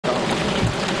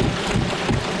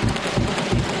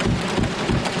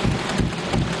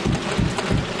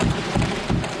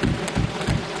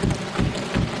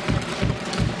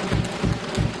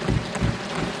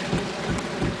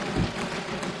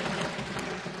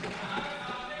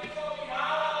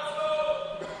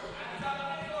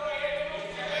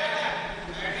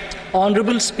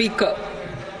Honourable Speaker,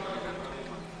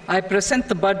 I present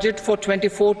the budget for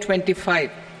 24-25.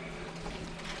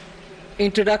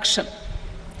 Introduction.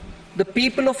 The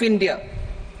people of India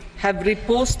have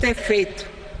reposed their faith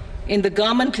in the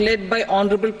government led by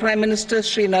Honourable Prime Minister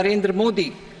Shri Narendra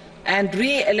Modi and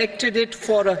re-elected it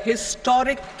for a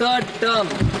historic third term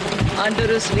under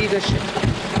his leadership.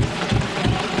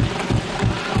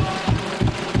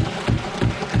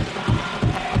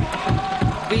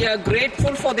 We are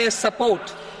grateful for their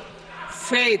support,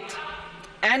 faith,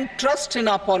 and trust in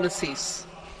our policies.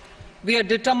 We are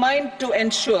determined to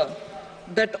ensure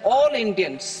that all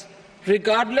Indians,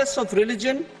 regardless of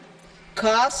religion,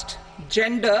 caste,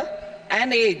 gender,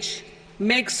 and age,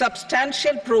 make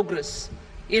substantial progress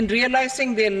in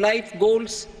realizing their life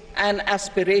goals and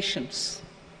aspirations.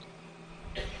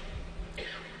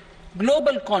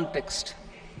 Global context.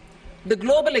 The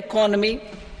global economy,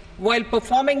 while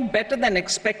performing better than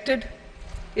expected,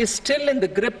 is still in the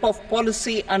grip of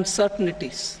policy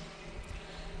uncertainties.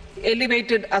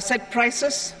 Elevated asset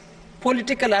prices,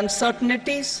 political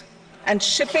uncertainties, and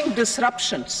shipping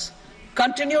disruptions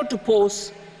continue to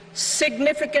pose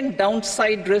significant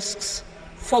downside risks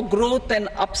for growth and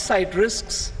upside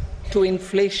risks to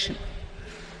inflation.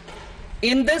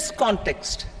 In this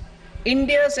context,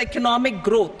 India's economic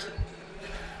growth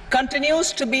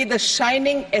continues to be the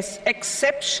shining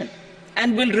exception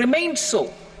and will remain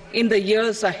so in the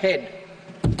years ahead.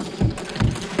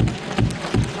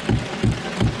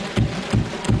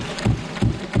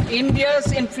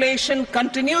 India's inflation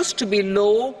continues to be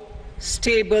low,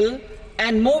 stable,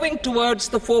 and moving towards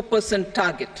the 4%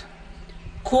 target.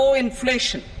 Core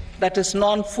inflation, that is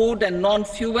non-food and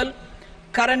non-fuel,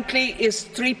 currently is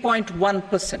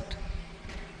 3.1%.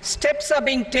 Steps are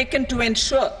being taken to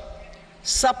ensure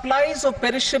supplies of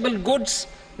perishable goods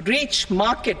reach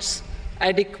markets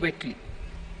adequately.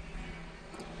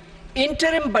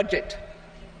 Interim budget.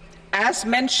 As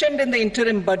mentioned in the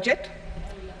interim budget,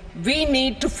 we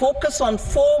need to focus on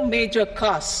four major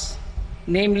castes,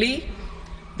 namely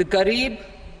the Garib,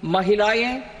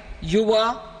 Mahilaye,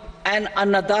 Yuva, and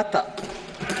Annadata,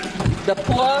 the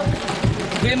poor,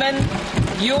 women,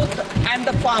 youth, and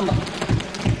the farmer.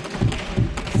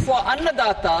 For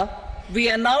Annadata, we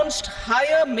announced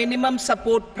higher minimum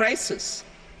support prices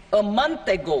a month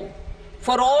ago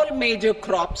for all major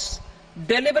crops,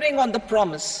 delivering on the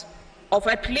promise of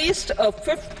at least a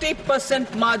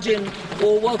 50% margin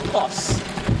over costs.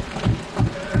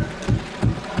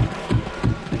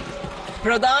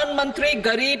 Pradhan Mantri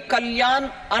Garib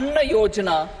Kalyan Anna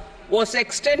Yojana was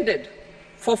extended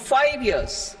for 5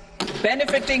 years,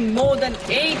 benefiting more than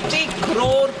 80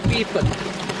 crore people.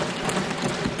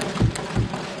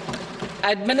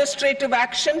 Administrative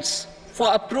actions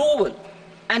for approval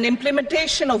and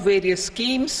implementation of various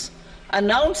schemes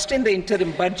announced in the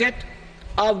interim budget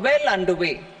are well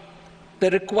underway. The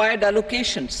required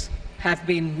allocations have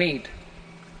been made.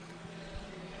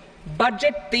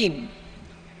 Budget theme.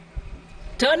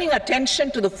 Turning attention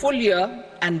to the full year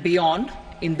and beyond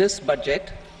in this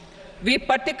budget, we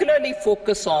particularly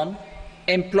focus on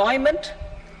employment,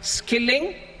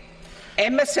 skilling,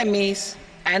 MSMEs,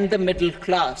 and the middle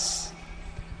class.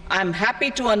 I am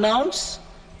happy to announce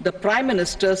the Prime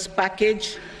Minister's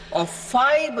package of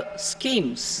 5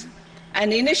 schemes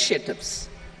and initiatives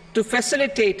to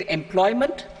facilitate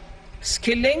employment,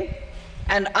 skilling,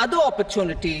 and other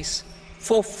opportunities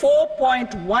for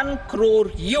 4.1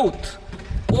 crore youth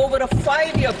over a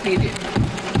 5-year period,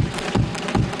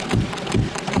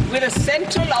 with a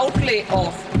central outlay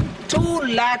of 2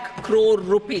 lakh crore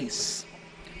rupees.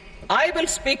 I will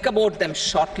speak about them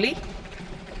shortly,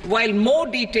 while more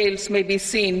details may be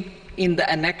seen in the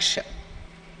annexure.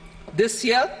 This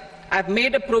year, I've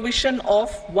made a provision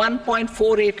of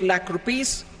 1.48 lakh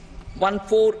rupees,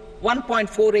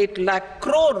 1.48 lakh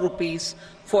crore rupees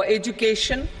for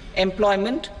education,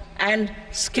 employment, and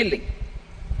skilling.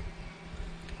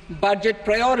 Budget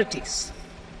priorities.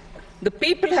 The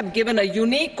people have given a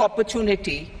unique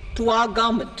opportunity to our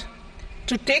government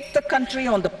to take the country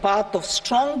on the path of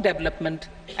strong development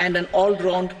and an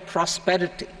all-round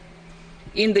prosperity.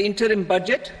 In the interim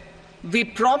budget, we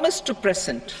promise to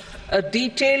present a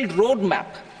detailed roadmap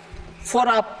for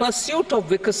our pursuit of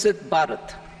Vikasit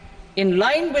Bharat. In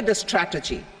line with the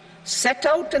strategy set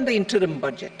out in the interim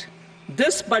budget,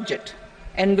 this budget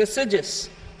envisages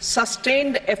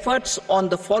sustained efforts on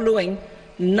the following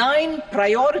 9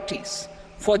 priorities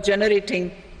for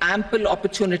generating ample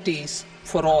opportunities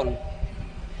for all.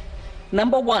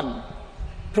 Number 1,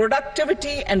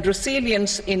 productivity and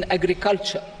resilience in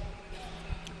agriculture.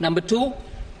 Number 2,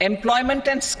 employment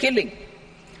and skilling.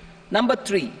 Number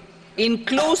 3,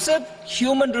 inclusive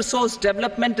human resource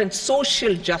development and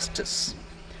social justice.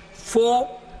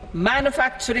 4.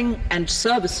 Manufacturing and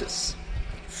services.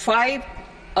 5.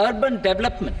 Urban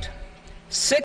development. 6.